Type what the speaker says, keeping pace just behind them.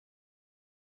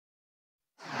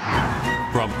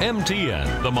From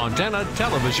MTN, the Montana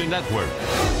Television Network,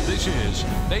 this is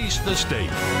Face the State.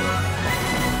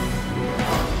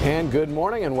 And good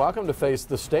morning and welcome to Face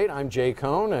the State. I'm Jay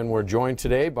Cohn, and we're joined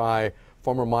today by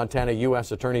former Montana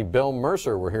U.S. Attorney Bill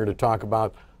Mercer. We're here to talk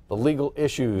about the legal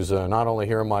issues, not only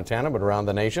here in Montana, but around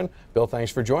the nation. Bill,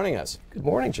 thanks for joining us. Good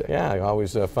morning, Jay. Yeah,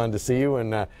 always fun to see you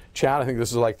and chat. I think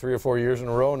this is like 3 or 4 years in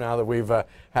a row now that we've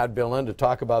had Bill in to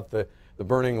talk about the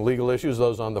burning legal issues,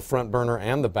 those on the front burner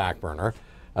and the back burner.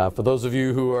 For those of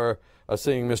you who are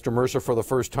seeing Mr. Mercer for the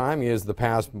first time, he is the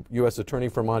past U.S. Attorney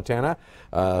for Montana,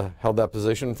 held that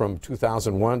position from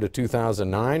 2001 to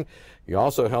 2009. He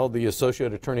also held the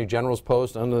Associate Attorney General's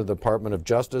post under the Department of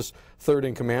Justice, third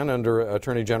in command under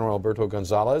Attorney General Alberto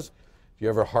Gonzalez. Do you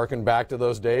ever hearken back to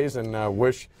those days and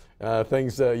wish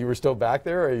you were still back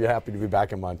there, or are you happy to be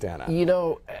back in Montana? You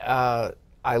know,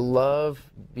 I love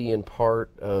being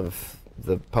part of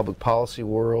the public policy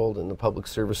world and the public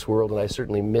service world, and I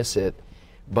certainly miss it.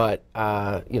 But,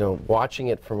 you know, watching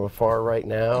it from afar right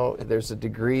now, there's a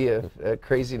degree of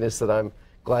craziness that I'm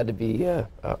glad to be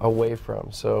away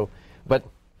from. So, but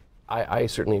I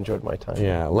certainly enjoyed my time.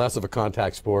 Yeah, less of a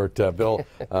contact sport. Bill,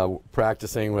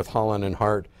 practicing with Holland and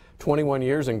Hart, 21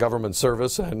 years in government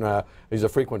service, and he's a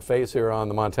frequent face here on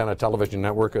the Montana Television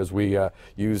Network as we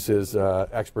use his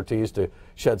expertise to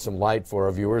shed some light for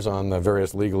our viewers on the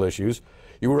various legal issues.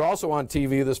 You were also on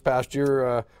TV this past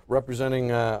year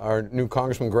representing our new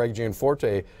Congressman Greg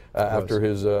Gianforte after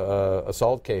his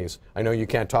assault case. I know you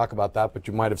can't talk about that, but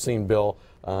you might have seen Bill.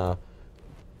 I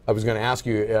was going to ask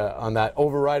you on that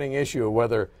overriding issue of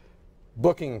whether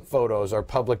booking photos are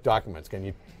public documents. Can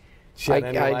you shed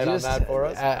any light on that for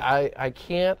us? I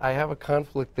can't. I have a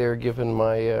conflict there given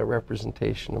my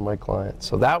representation of my client.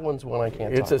 So that one's one I can't talk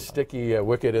about. It's a sticky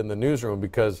wicket in the newsroom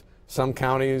because some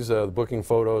counties, the booking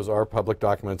photos are public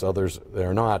documents, others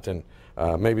they're not, and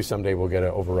maybe someday we'll get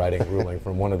an overriding ruling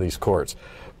from one of these courts.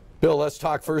 Bill, let's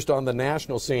talk first on the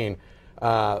national scene.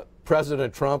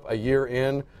 President Trump, a year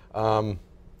in,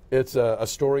 it's a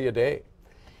story a day.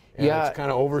 And it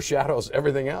kind of overshadows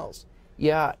everything else.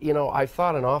 Yeah, you know, I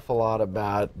thought an awful lot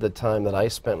about the time that I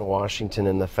spent in Washington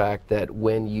and the fact that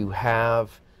when you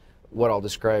have what I'll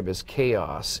describe as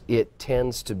chaos, it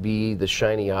tends to be the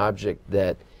shiny object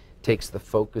that takes the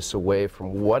focus away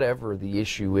from whatever the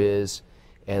issue is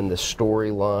and the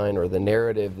storyline or the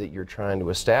narrative that you're trying to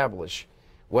establish.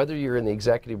 Whether you're in the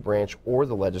executive branch or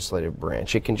the legislative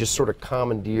branch, it can just sort of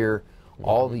commandeer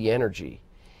all the energy.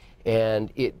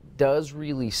 And it does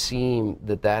really seem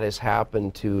that that has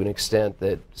happened to an extent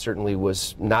that certainly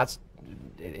was not,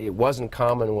 it wasn't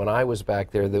common when I was back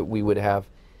there that we would have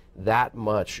that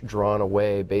much drawn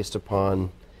away based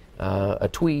upon a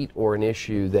tweet or an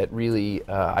issue that really,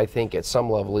 I think at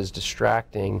some level is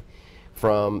distracting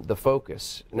from the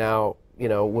focus. Now, you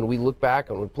know, when we look back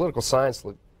on, when political science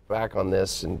look back on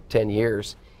this in 10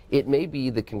 years, it may be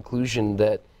the conclusion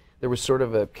that there was sort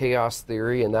of a chaos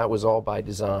theory and that was all by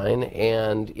design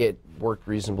and it worked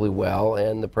reasonably well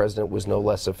and the president was no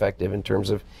less effective in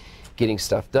terms of getting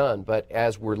stuff done. But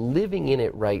as we're living in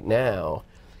it right now,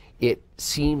 it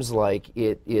seems like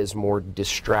it is more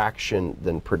distraction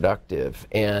than productive.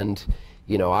 And,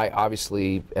 you know, I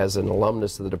obviously, as an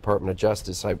alumnus of the Department of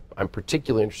Justice, I'm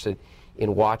particularly interested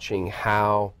in watching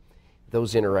how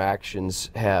those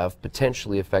interactions have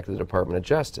potentially affected the Department of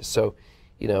Justice. So,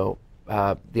 you know,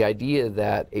 the idea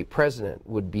that a president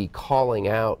would be calling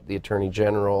out the Attorney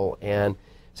General and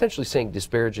essentially saying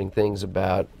disparaging things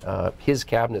about his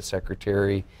cabinet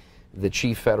secretary, the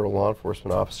chief federal law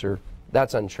enforcement officer,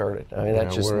 that's uncharted. I mean,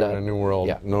 that's just we're not, in a new world,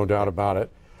 no doubt about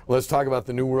it. Let's talk about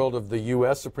the new world of the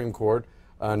U.S. Supreme Court.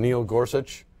 Neil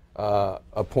Gorsuch,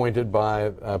 appointed by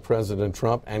President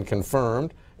Trump and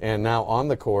confirmed, and now on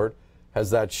the court.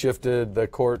 Has that shifted the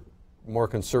court more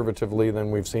conservatively than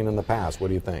we've seen in the past? What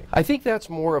do you think? I think that's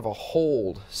more of a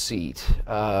hold seat,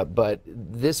 but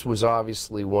this was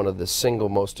obviously one of the single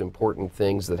most important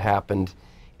things that happened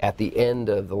at the end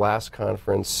of the last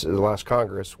conference, the last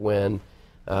Congress, when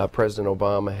President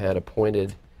Obama had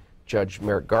appointed Judge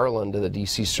Merrick Garland to the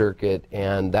D.C. Circuit,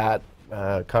 and that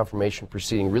confirmation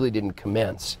proceeding really didn't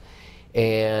commence.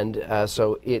 And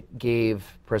so it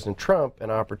gave President Trump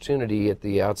an opportunity at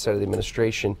the outset of the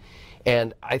administration.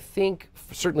 And I think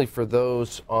certainly for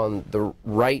those on the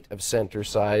right of center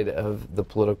side of the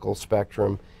political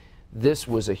spectrum, this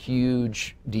was a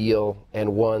huge deal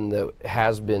and one that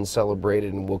has been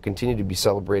celebrated and will continue to be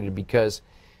celebrated because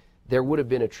there would have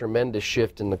been a tremendous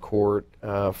shift in the court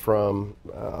from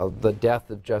the death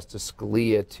of Justice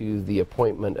Scalia to the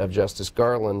appointment of Justice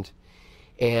Garland.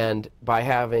 And by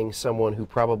having someone who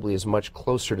probably is much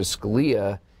closer to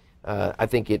Scalia, I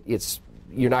think it's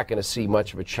you're not going to see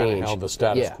much of a change. Kind of held the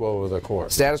status quo of the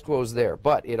course. Status quo is there,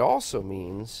 but it also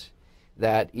means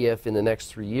that if in the next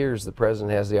 3 years the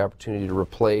president has the opportunity to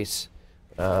replace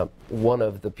one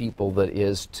of the people that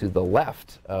is to the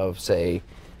left of, say,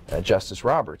 Justice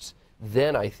Roberts,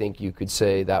 then I think you could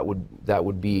say that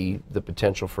would be the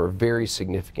potential for a very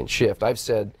significant shift. I've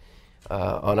said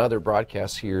on other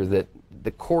broadcasts here that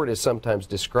the court is sometimes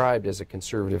described as a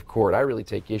conservative court. I really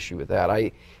take issue with that.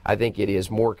 I think it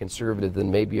is more conservative than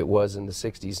maybe it was in the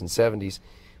 60s and 70s,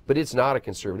 but it's not a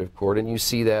conservative court, and you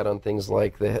see that on things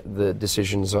like the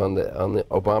decisions on the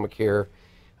Obamacare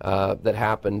that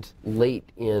happened late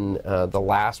in the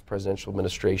last presidential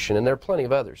administration, and there are plenty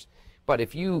of others. But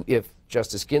if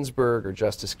Justice Ginsburg or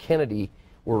Justice Kennedy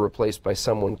were replaced by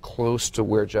someone close to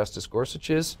where Justice Gorsuch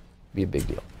is, it'd be a big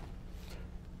deal.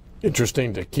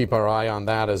 Interesting to keep our eye on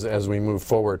that as we move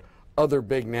forward. Other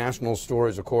big national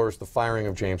stories, of course, the firing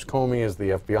of James Comey as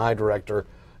the FBI director,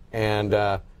 and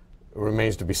it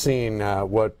remains to be seen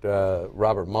what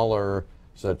Robert Mueller's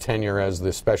tenure as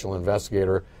the special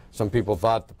investigator. Some people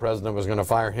thought the president was going to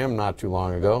fire him not too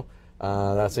long ago.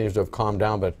 That seems to have calmed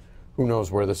down, but who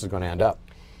knows where this is going to end up.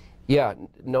 Yeah,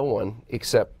 no one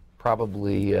except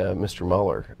probably Mr.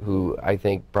 Mueller, who I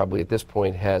think probably at this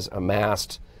point has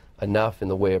amassed enough in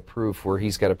the way of proof where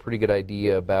he's got a pretty good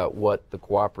idea about what the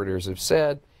cooperators have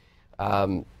said.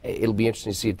 It'll be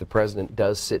interesting to see if the president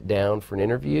does sit down for an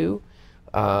interview,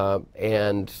 but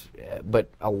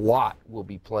a lot will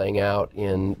be playing out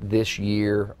in this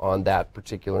year on that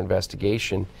particular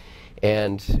investigation,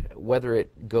 and whether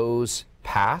it goes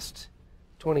past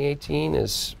 2018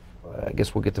 is, I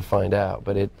guess we'll get to find out.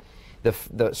 But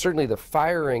certainly the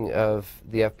firing of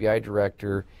the FBI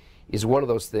director is one of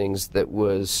those things that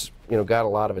was, got a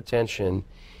lot of attention,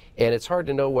 and it's hard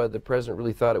to know whether the president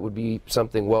really thought it would be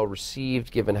something well received,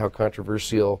 given how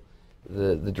controversial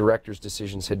the director's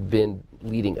decisions had been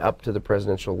leading up to the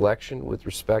presidential election with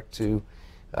respect to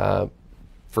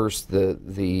first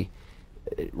the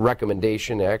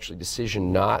recommendation, actually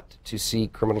decision not to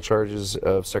seek criminal charges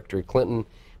of Secretary Clinton,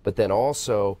 but then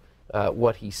also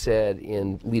what he said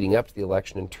in leading up to the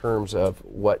election in terms of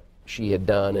what she had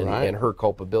done and her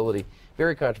culpability.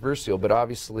 Very controversial, but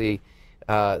obviously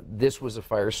this was a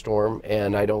firestorm,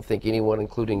 and I don't think anyone,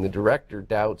 including the director,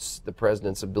 doubts the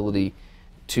president's ability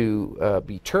to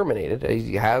be terminated.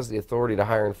 He has the authority to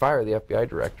hire and fire the FBI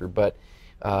director, but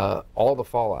all the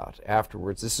fallout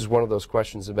afterwards, this is one of those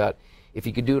questions about if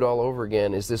he could do it all over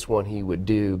again, is this one he would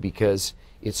do, because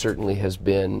it certainly has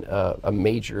been a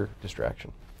major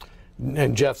distraction.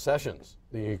 And Jeff Sessions,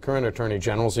 the current Attorney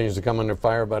General, seems to come under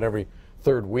fire about every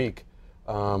third week.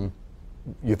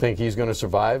 You think he's going to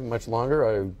survive much longer?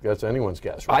 I guess anyone's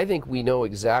guess, right? I think we know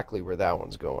exactly where that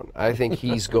one's going. I think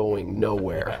he's going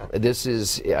nowhere. This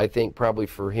is, I think, probably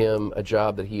for him, a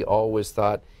job that he always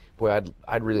thought, boy,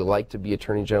 I'd really like to be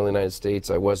Attorney General of the United States.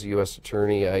 I was a U.S.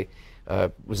 Attorney. I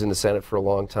was in the Senate for a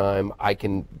long time. I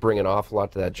can bring an awful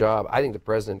lot to that job. I think the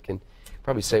president can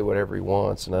probably say whatever he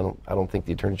wants, and I don't think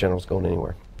the Attorney General's going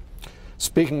anywhere.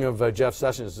 Speaking of Jeff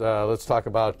Sessions, let's talk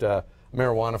about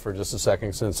marijuana for just a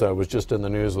second, since it was just in the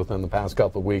news within the past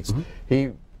couple of weeks. Mm-hmm.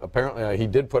 He apparently he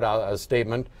did put out a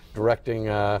statement directing,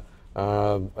 I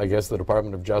guess, the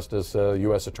Department of Justice,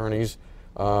 U.S. attorneys.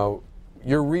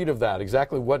 Your read of that,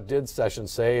 exactly what did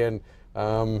Sessions say, and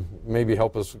maybe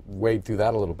help us wade through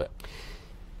that a little bit.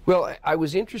 Well, I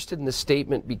was interested in the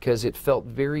statement because it felt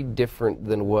very different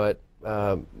than what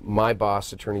my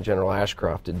boss, Attorney General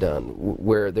Ashcroft, had done,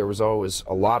 where there was always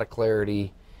a lot of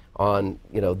clarity on,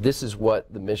 this is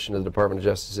what the mission of the Department of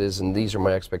Justice is, and these are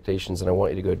my expectations, and I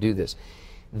want you to go do this.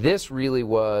 This really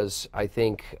was, I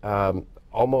think,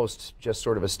 almost just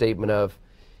sort of a statement of,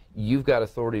 you've got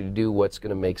authority to do what's going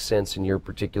to make sense in your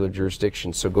particular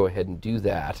jurisdiction, so go ahead and do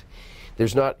that.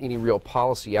 There's not any real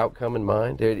policy outcome in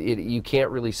mind. You can't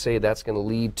really say that's going to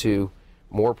lead to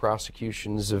more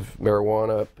prosecutions of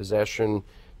marijuana, possession,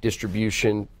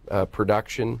 distribution,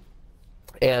 production.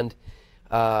 And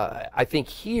I think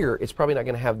here it's probably not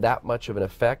going to have that much of an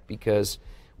effect because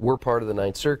we're part of the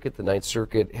Ninth Circuit. The Ninth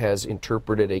Circuit has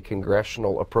interpreted a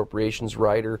congressional appropriations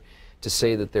rider to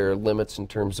say that there are limits in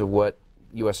terms of what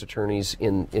U.S. attorneys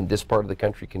in this part of the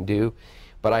country can do.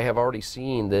 But I have already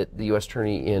seen that the U.S.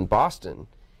 attorney in Boston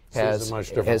has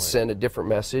sent a different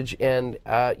message. And,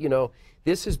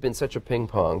 this has been such a ping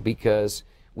pong because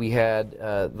we had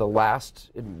the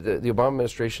Obama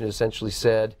administration essentially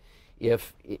said,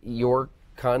 if your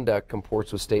conduct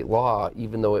comports with state law,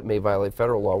 even though it may violate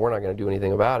federal law, we're not going to do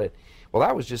anything about it. Well,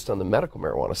 that was just on the medical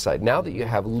marijuana side. Now that you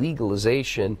have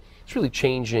legalization, it's really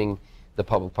changing the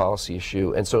public policy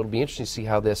issue. And so it'll be interesting to see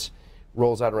how this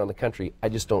rolls out around the country, I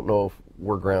just don't know if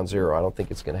we're ground zero. I don't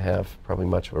think it's going to have probably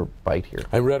much of a bite here.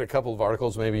 I read a couple of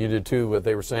articles, maybe you did too, but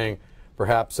they were saying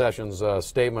perhaps Sessions'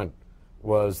 statement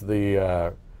was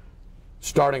the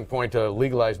starting point to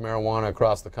legalize marijuana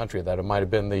across the country, that it might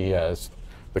have been the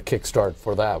kickstart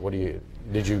for that.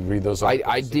 Did you read those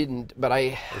articles? I didn't, but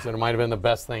I said it might have been the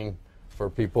best thing for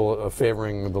people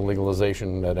favoring the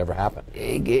legalization that ever happened.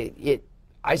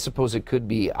 I suppose it could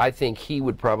be. I think he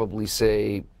would probably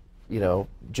say, you know,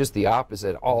 just the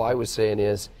opposite. All I was saying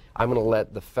is, I'm going to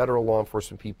let the federal law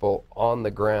enforcement people on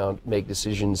the ground make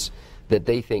decisions that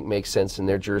they think make sense in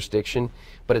their jurisdiction.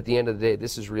 But at the end of the day,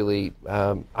 this is really,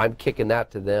 I'm kicking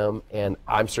that to them, and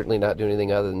I'm certainly not doing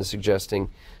anything other than suggesting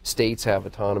states have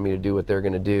autonomy to do what they're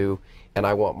going to do, and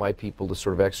I want my people to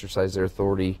sort of exercise their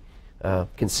authority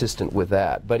consistent with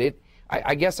that. But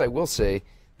I guess I will say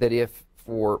that if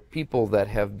for people that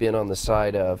have been on the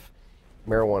side of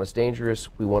marijuana is dangerous,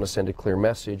 we want to send a clear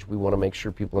message, we want to make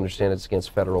sure people understand it's against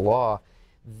federal law,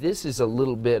 this is a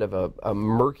little bit of a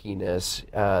murkiness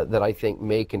that I think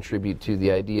may contribute to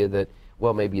the idea that,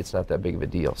 well, maybe it's not that big of a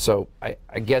deal. So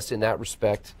I guess in that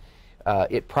respect,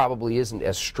 it probably isn't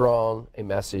as strong a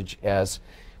message as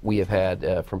we have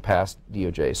had from past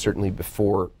DOJ, certainly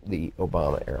before the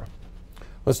Obama era.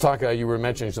 Let's talk, you were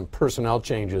mentioning some personnel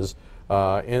changes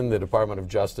in the Department of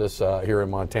Justice here in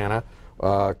Montana.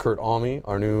 Kurt Alme,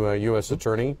 our new U.S.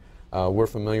 Attorney. We're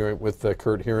familiar with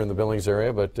Kurt here in the Billings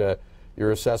area, but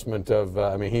your assessment of,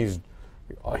 I mean, he's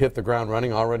hit the ground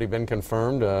running, already been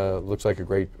confirmed. Looks like a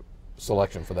great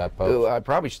selection for that post. I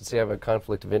probably should say I have a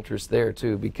conflict of interest there,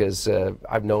 too, because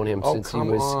I've known him since he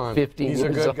was 15 years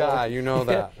old. He's a good guy, you know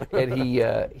that. And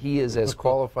he is as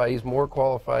qualified, he's more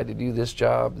qualified to do this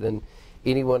job than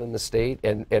anyone in the state,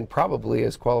 and probably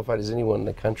as qualified as anyone in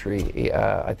the country.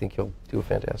 I think he'll do a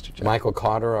fantastic job. Michael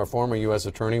Cotter, our former U.S.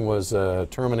 Attorney, was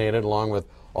terminated along with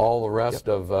all the rest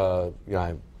of,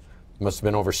 must have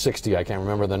been over 60, I can't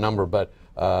remember the number, but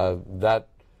that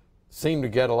seemed to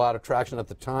get a lot of traction at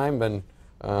the time,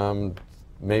 and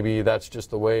maybe that's just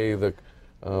the way the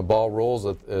ball rolls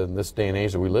in this day and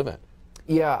age that we live in.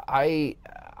 Yeah,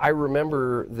 I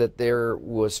remember that there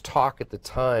was talk at the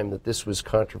time that this was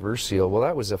controversial. Well,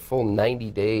 that was a full 90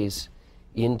 days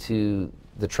into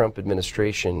the Trump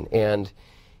administration, and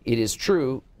it is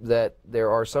true that there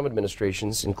are some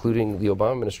administrations, including the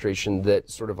Obama administration,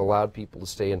 that sort of allowed people to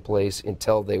stay in place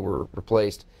until they were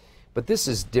replaced. But this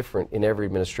is different in every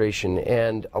administration,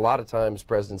 and a lot of times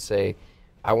presidents say,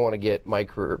 I want to get my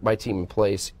team in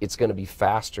place. It's going to be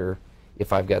faster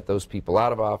if I've got those people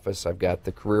out of office, I've got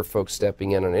the career folks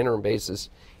stepping in on an interim basis,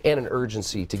 and an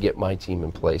urgency to get my team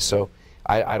in place. So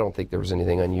I don't think there was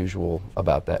anything unusual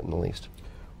about that in the least.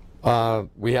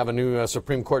 We have a new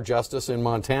Supreme Court Justice in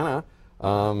Montana.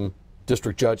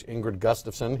 District Judge Ingrid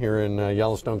Gustafson here in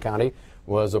Yellowstone County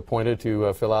was appointed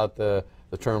to fill out the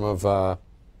term of,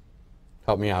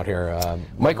 help me out here,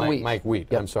 Mike Wheat.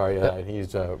 Yep. I'm sorry, yep.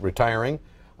 He's retiring.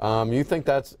 You think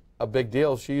that's a big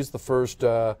deal? She's the first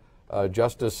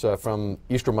justice from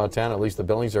eastern Montana, at least the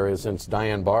Billings area, since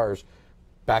Diane Barz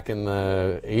back in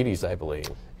the 80s, I believe.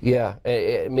 Yeah,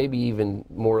 maybe even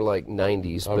more like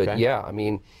 90s. Okay. But yeah, I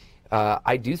mean,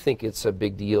 I do think it's a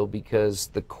big deal because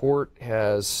the court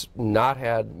has not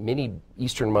had many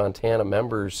eastern Montana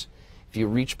members. If you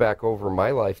reach back over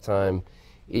my lifetime,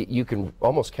 you can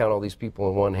almost count all these people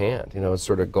in one hand. You know, it's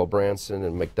sort of Gulbranson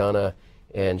and McDonough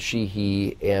and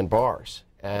Sheehy and Barz.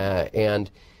 And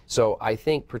so I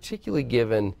think particularly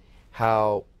given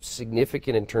how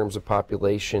significant in terms of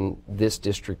population this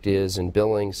district is in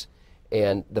Billings,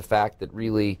 and the fact that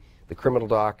really the criminal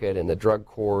docket and the drug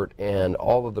court and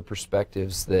all of the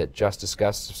perspectives that Justice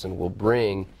Gustafson will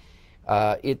bring,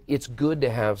 it's good to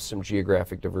have some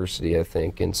geographic diversity, I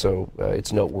think, and so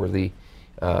it's noteworthy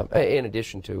in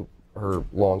addition to her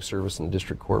long service in the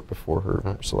district court before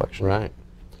her selection. Right.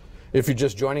 If you're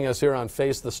just joining us here on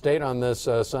Face the State on this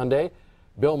Sunday,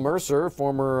 Bill Mercer,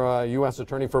 former U.S.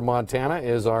 Attorney for Montana,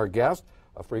 is our guest,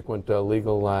 a frequent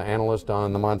legal analyst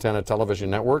on the Montana Television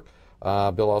Network.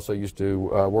 Bill also used to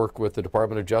work with the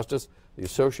Department of Justice, the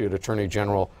Associate Attorney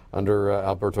General under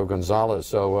Alberto Gonzalez.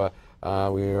 So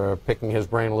we are picking his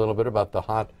brain a little bit about the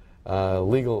hot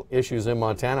legal issues in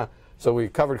Montana. So we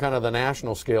covered kind of the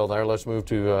national scale there. Let's move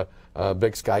to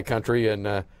Big Sky Country.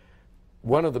 And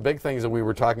one of the big things that we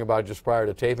were talking about just prior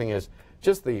to taping is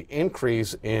just the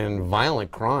increase in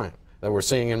violent crime that we're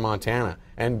seeing in Montana,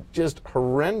 and just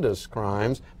horrendous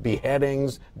crimes,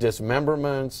 beheadings,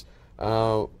 dismemberments,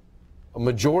 a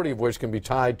majority of which can be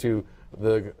tied to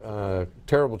the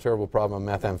terrible, terrible problem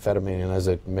of methamphetamine as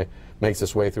it makes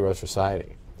its way through our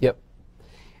society. Yep.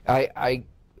 I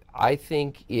I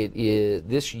think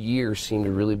this year seemed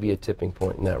to really be a tipping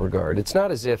point in that regard. It's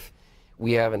not as if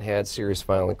we haven't had serious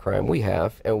violent crime. We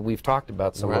have, and we've talked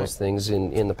about some of those things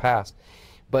in the past.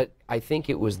 But I think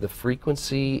it was the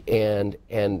frequency and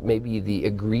maybe the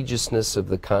egregiousness of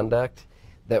the conduct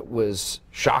that was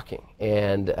shocking.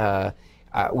 And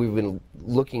we've been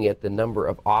looking at the number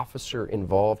of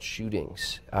officer-involved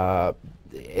shootings.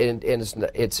 And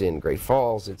it's in Great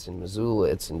Falls, it's in Missoula,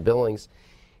 it's in Billings.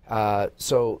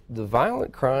 So the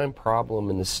violent crime problem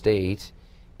in the state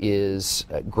is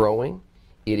growing.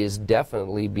 It is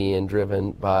definitely being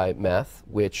driven by meth,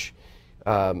 which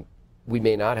we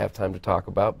may not have time to talk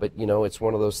about, but you know, it's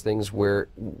one of those things where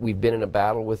we've been in a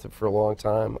battle with it for a long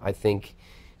time. I think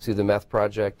through the meth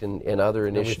project and other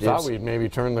initiatives. We thought we'd maybe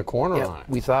turn the corner on it.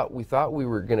 We thought we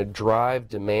were going to drive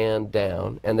demand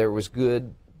down, and there was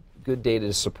good data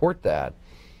to support that.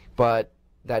 But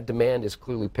that demand is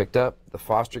clearly picked up. The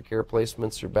foster care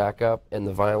placements are back up, and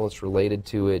the violence related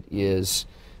to it is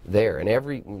there.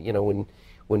 And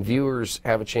when viewers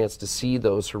have a chance to see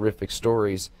those horrific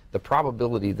stories, the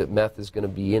probability that meth is going to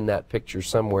be in that picture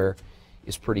somewhere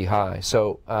is pretty high.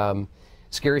 So,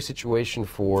 scary situation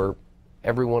for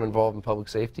everyone involved in public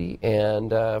safety, and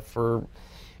for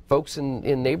folks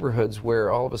in neighborhoods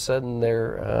where all of a sudden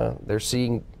they're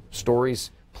seeing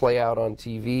stories play out on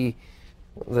TV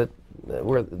where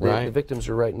the victims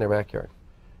are right in their backyard.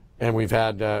 And we've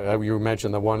had, you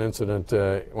mentioned the one incident,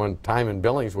 one time in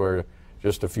Billings where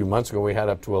just a few months ago we had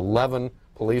up to 11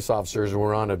 police officers who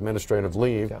were on administrative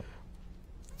leave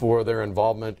for their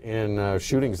involvement in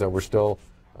shootings that were still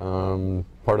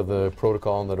part of the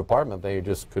protocol in the department. They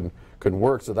just couldn't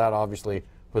work, so that obviously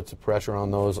puts the pressure on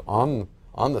those on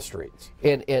the streets.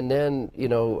 And then, you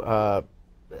know,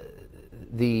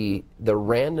 the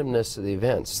randomness of the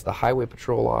events. The highway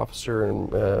patrol officer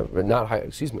and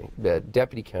the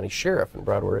deputy county sheriff in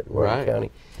Broward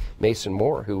County, Mason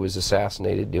Moore, who was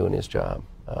assassinated doing his job.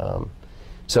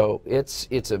 So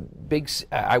it's a big.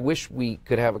 I wish we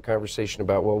could have a conversation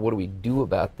about, well, what do we do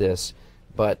about this?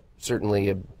 But certainly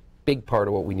a big part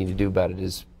of what we need to do about it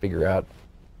is figure out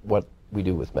what we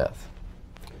do with meth.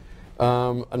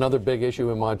 Another big issue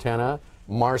in Montana,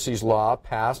 Marcy's Law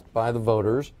passed by the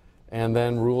voters and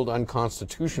then ruled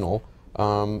unconstitutional.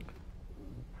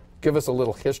 Give us a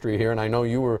little history here, and I know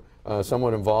you were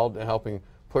somewhat involved in helping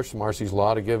push Marcy's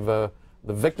Law to give the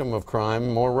victim of crime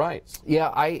more rights. Yeah,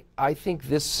 I think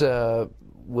this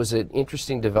was an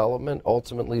interesting development.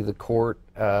 Ultimately, the court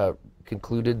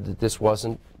concluded that this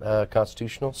wasn't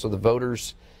constitutional, so the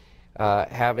voters,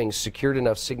 having secured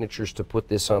enough signatures to put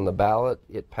this on the ballot,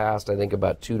 it passed, I think,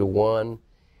 about 2-1.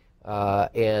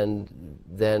 And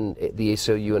then the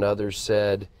ACLU and others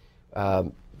said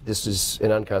this is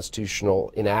an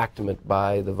unconstitutional enactment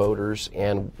by the voters,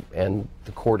 and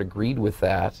the court agreed with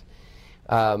that.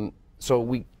 So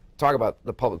we talk about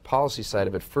the public policy side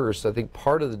of it first. I think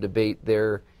part of the debate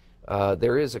there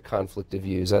is a conflict of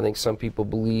views. I think some people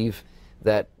believe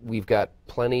that we've got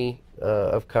plenty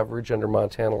of coverage under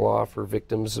Montana law for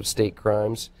victims of state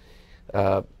crimes.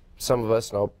 Some of us,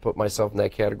 and I'll put myself in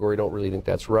that category, don't really think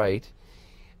that's right.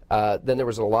 Then there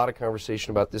was a lot of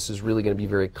conversation about this is really going to be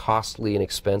very costly and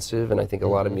expensive, and I think a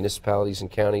lot of municipalities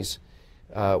and counties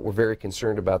were very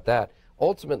concerned about that.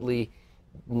 Ultimately,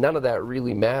 none of that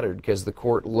really mattered because the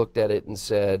court looked at it and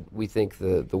said, we think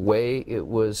the way it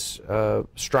was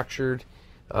structured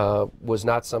was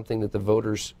not something that the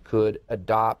voters could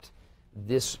adopt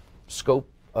this scope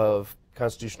of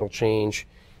constitutional change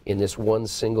in this one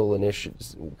single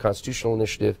constitutional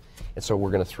initiative, and so we're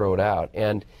going to throw it out.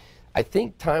 And I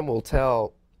think time will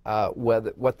tell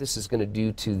what this is going to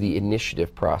do to the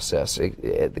initiative process,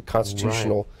 the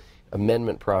constitutional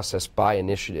amendment process by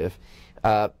initiative.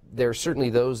 There are certainly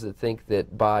those that think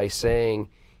that by saying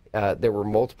there were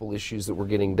multiple issues that were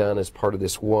getting done as part of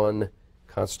this one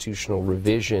constitutional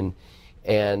revision,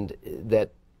 and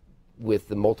that with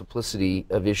the multiplicity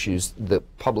of issues, the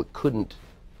public couldn't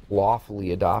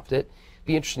lawfully adopt it.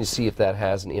 Be interesting to see if that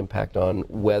has an impact on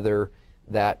whether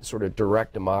that sort of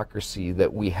direct democracy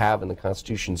that we have in the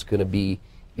Constitution is going to be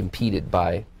impeded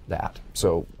by that.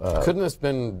 So couldn't this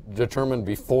been determined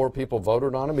before people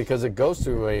voted on it, because it goes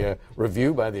through a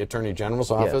review by the Attorney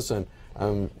General's office? And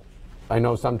I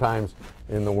know sometimes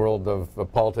in the world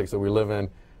of politics that we live in,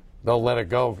 they'll let it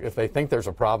go if they think there's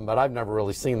a problem, but I've never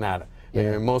really seen that.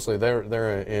 And mostly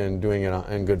they're in doing it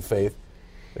in good faith.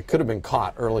 It could have been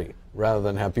caught early rather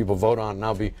than have people vote on it and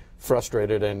now be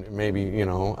frustrated and maybe, you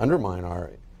know, undermine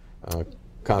our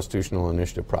constitutional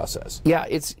initiative process. Yeah,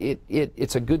 it's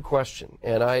a good question,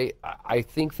 and I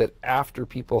think that after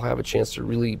people have a chance to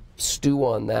really stew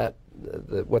on that,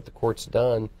 what the court's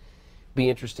done, be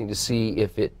interesting to see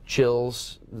if it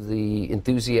chills the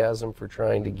enthusiasm for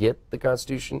trying to get the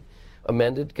Constitution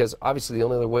amended, because obviously the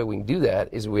only other way we can do that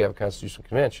is if we have a Constitutional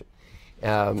Convention.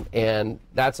 And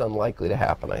that's unlikely to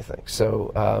happen, I think.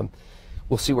 So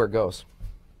we'll see where it goes.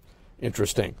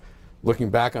 Interesting. Looking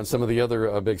back on some of the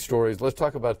other big stories, let's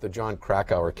talk about the John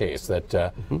Krakauer case that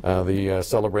the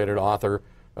celebrated author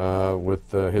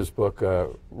with his book,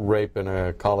 Rape in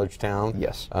a College Town,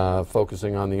 yes,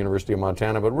 focusing on the University of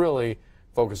Montana, but really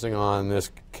focusing on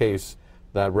this case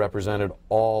that represented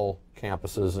all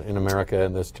campuses in America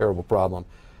and this terrible problem.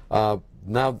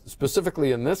 Now,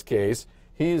 specifically in this case,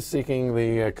 he is seeking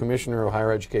the Commissioner of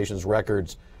Higher Education's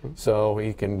records so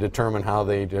he can determine how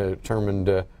they determined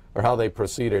or how they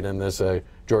proceeded in this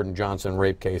Jordan Johnson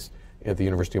rape case at the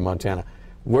University of Montana.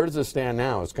 Where does it stand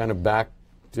now? It's kind of back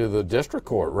to the district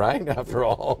court, right? After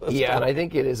all this yeah, time. and I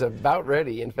think it is about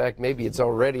ready. In fact, maybe it's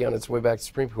already on its way back to the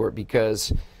Supreme Court,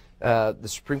 because the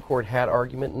Supreme Court had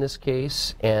argument in this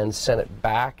case and sent it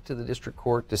back to the district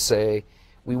court to say,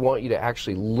 we want you to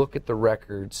actually look at the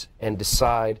records and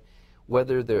decide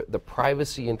whether the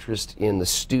privacy interest in the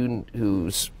student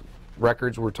whose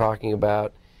records we're talking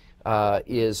about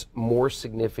is more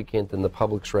significant than the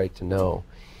public's right to know.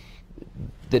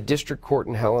 The district court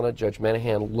in Helena, Judge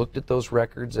Menahan, looked at those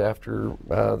records after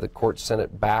the court sent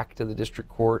it back to the district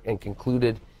court and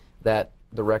concluded that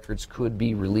the records could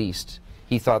be released.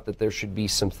 He thought that there should be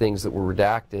some things that were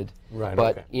redacted. Right,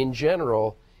 but okay. In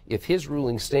general, if his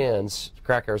ruling stands,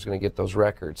 Krakauer's going to get those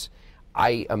records.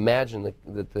 I imagine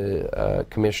that the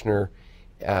commissioner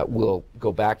will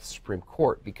go back to the Supreme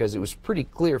Court, because it was pretty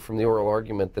clear from the oral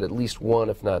argument that at least one,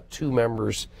 if not two,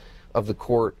 members of the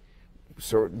court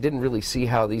didn't really see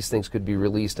how these things could be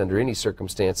released under any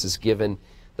circumstances given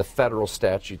the federal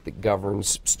statute that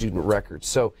governs student records.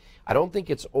 So I don't think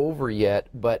it's over yet,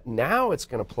 but now it's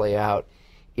going to play out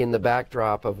in the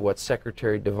backdrop of what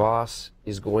Secretary DeVos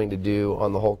is going to do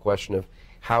on the whole question of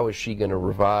how is she going to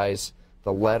revise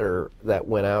the letter that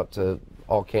went out to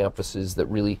all campuses that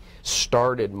really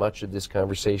started much of this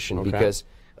conversation, because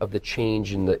of the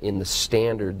change in the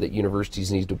standard that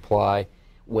universities need to apply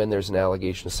when there's an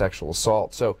allegation of sexual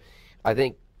assault. So I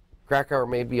think Krakauer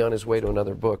may be on his way to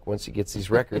another book once he gets these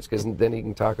records, because then he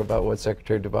can talk about what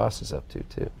Secretary DeVos is up to,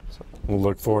 too. So we'll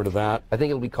look forward to that. I think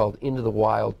it'll be called Into the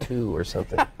Wild 2 or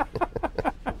something.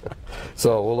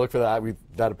 So we'll look for that.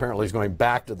 That apparently is going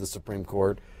back to the Supreme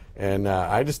Court. And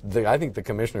I think the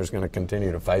commissioner is going to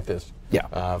continue to fight this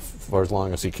for as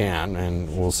long as he can,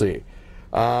 and we'll see.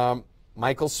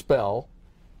 Michael Spell,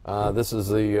 this is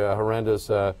the horrendous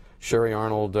Sherry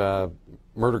Arnold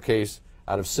murder case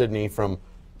out of Sydney from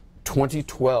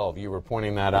 2012. You were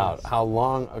pointing that out. How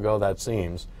long ago that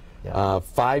seems. Yeah.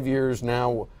 5 years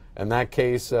now, and that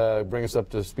case, bring us up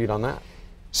to speed on that.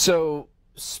 So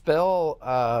Spell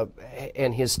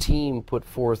and his team put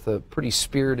forth a pretty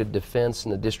spirited defense in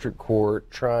the district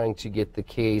court, trying to get the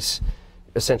case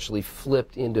essentially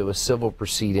flipped into a civil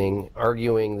proceeding,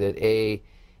 arguing that A,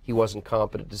 he wasn't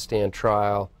competent to stand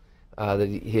trial, that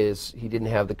he didn't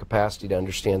have the capacity to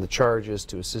understand the charges,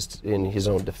 to assist in his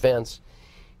own defense.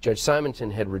 Judge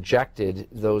Simonton had rejected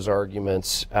those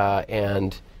arguments,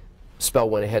 and Spell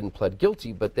went ahead and pled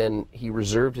guilty, but then he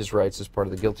reserved his rights as part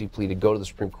of the guilty plea to go to the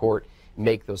Supreme Court,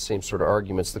 make those same sort of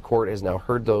arguments. The court has now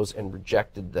heard those and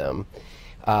rejected them,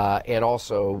 and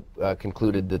also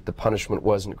concluded that the punishment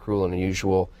wasn't cruel and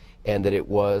unusual, and that it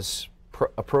was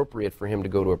appropriate for him to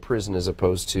go to a prison as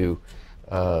opposed to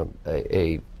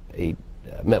a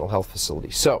mental health facility.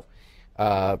 So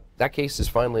that case is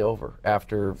finally over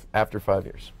after 5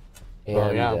 years. And,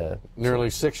 well, yeah, nearly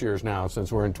 6 years now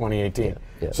since we're in 2018.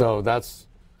 Yeah. So that's,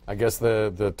 I guess,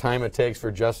 the time it takes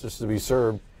for justice to be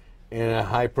served in a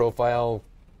high-profile,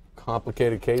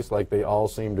 complicated case like they all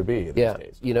seem to be these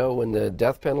days. You know, when the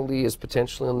death penalty is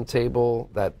potentially on the table,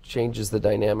 that changes the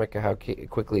dynamic of how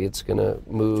quickly it's going to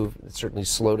move. It certainly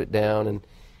slowed it down, and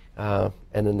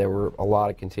then there were a lot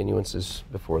of continuances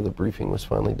before the briefing was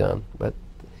finally done. But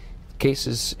the case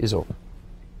is over.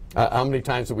 How many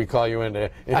times did we call you in to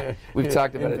we've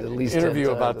talked about it at least interview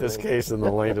 10 times, about this case and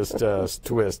the latest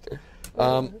twist?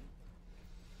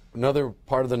 Another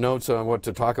part of the notes on what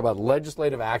to talk about: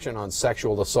 legislative action on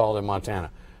sexual assault in Montana.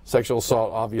 Sexual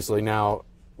assault, obviously, now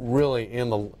really in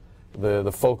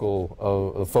the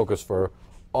focus for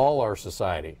all our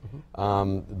society.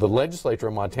 The legislature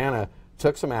of Montana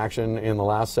took some action in the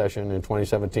last session in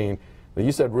 2017 that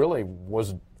you said really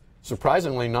was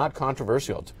surprisingly not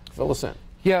controversial. Fill us in.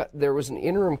 Yeah, there was an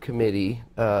interim committee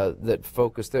that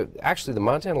focused. Actually, the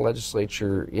Montana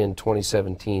legislature in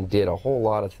 2017 did a whole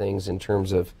lot of things in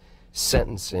terms of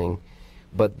sentencing.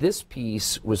 But this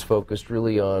piece was focused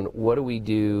really on what do we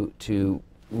do to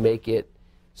make it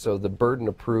so the burden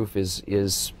of proof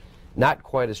is not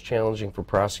quite as challenging for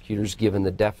prosecutors given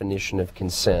the definition of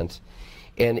consent.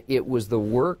 And it was the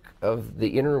work of the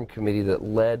interim committee that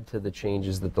led to the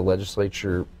changes that the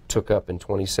legislature took up in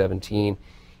 2017.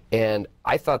 And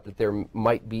I thought that there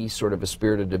might be sort of a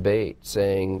spirit of debate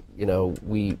saying, you know,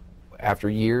 after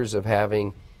years of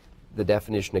having the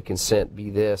definition of consent be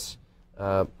this,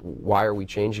 why are we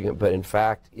changing it? But in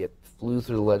fact, it flew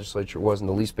through the legislature. It wasn't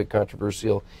the least bit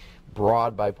controversial,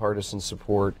 broad bipartisan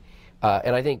support.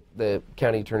 And I think the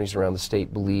county attorneys around the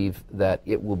state believe that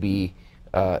it will be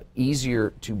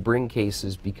easier to bring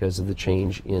cases because of the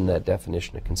change in that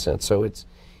definition of consent. So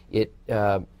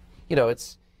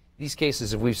these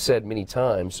cases, as we've said many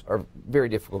times, are very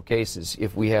difficult cases.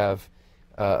 If we have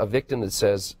a victim that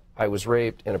says, I was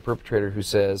raped, and a perpetrator who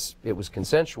says it was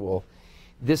consensual,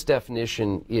 this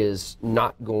definition is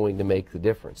not going to make the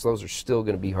difference. Those are still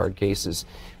going to be hard cases.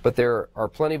 But there are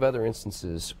plenty of other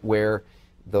instances where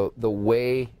the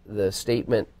way the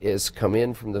statement is come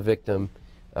in from the victim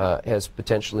has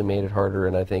potentially made it harder,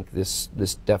 and I think this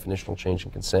definitional change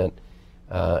in consent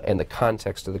and the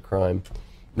context of the crime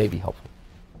may be helpful.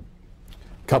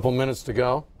 Couple minutes to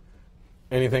go.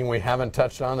 Anything we haven't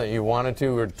touched on that you wanted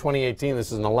to? Or 2018,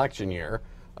 this is an election year.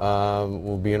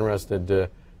 We'll be interested to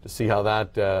see how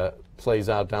that plays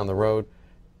out down the road.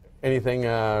 Anything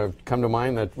come to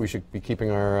mind that we should be keeping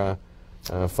our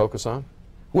focus on?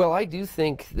 Well, I do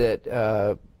think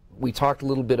that we talked a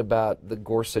little bit about the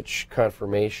Gorsuch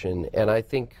confirmation, and I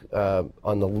think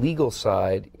on the legal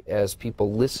side, as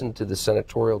people listen to the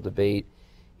senatorial debate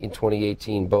in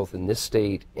 2018, both in this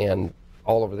state and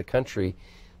all over the country,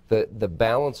 the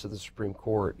balance of the Supreme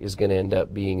Court is going to end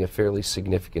up being a fairly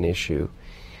significant issue.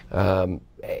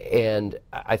 And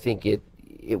I think it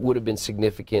would have been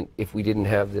significant if we didn't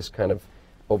have this kind of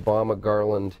Obama,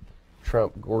 Garland,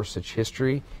 Trump, Gorsuch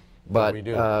history. But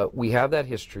we have that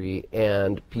history,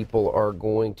 and people are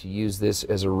going to use this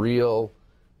as a real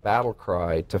battle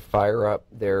cry to fire up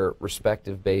their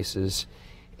respective bases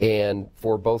and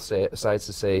for both sides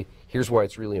to say, here's why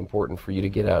it's really important for you to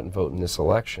get out and vote in this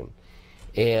election.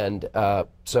 And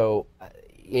so,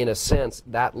 in a sense,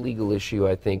 that legal issue,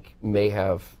 I think, may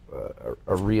have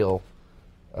a real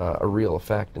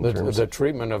effect in terms the of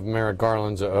treatment of Merrick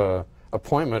Garland's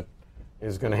appointment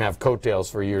is going to have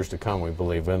coattails for years to come, we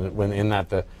believe, when in that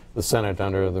the Senate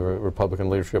under the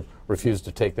Republican leadership refused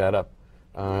to take that up.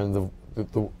 And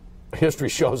the history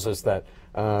shows us that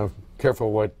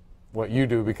careful what you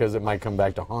do, because it might come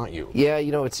back to haunt you. Yeah,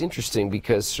 you know, it's interesting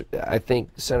because I think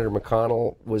Senator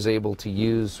McConnell was able to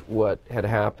use what had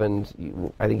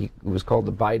happened. I think it was called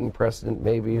the Biden precedent,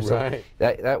 maybe, or something.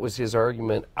 Right. That was his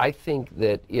argument. I think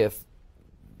that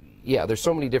there's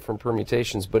so many different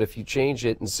permutations, but if you change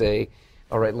it and say,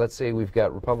 all right, let's say we've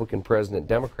got Republican president,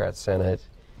 Democrat Senate,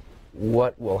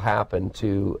 what will happen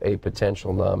to a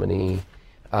potential nominee?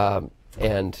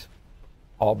 And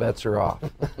all bets are off.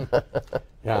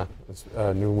 Yeah, it's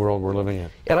a new world we're living in.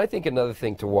 And I think another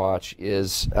thing to watch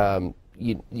is,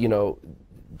 you know,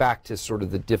 back to sort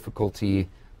of the difficulty,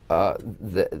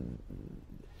 the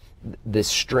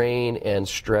strain and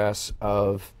stress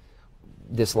of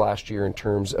this last year in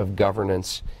terms of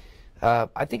governance.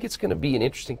 I think it's going to be an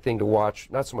interesting thing to watch,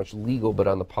 not so much legal, but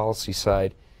on the policy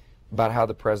side, about how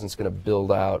the president's going to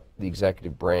build out the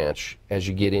executive branch as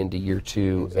you get into year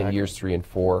 2 and years 3 and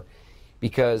 4.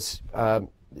 Because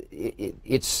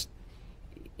it's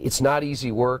not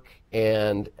easy work,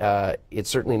 and it's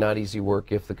certainly not easy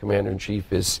work if the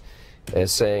commander-in-chief is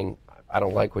saying, I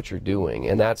don't like what you're doing.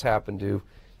 And that's happened to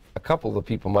a couple of the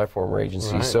people in my former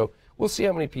agency. Right. So we'll see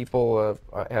how many people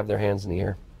have their hands in the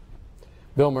air.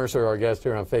 Bill Mercer, our guest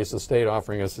here on Face the State,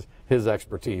 offering us his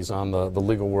expertise on the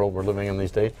legal world we're living in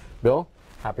these days. Bill,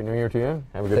 Happy New Year to you.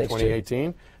 Have a good 2018.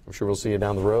 Jim. I'm sure we'll see you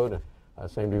down the road.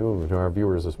 Same to you, to our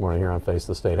viewers this morning here on Face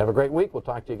the State. Have a great week. We'll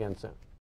talk to you again soon.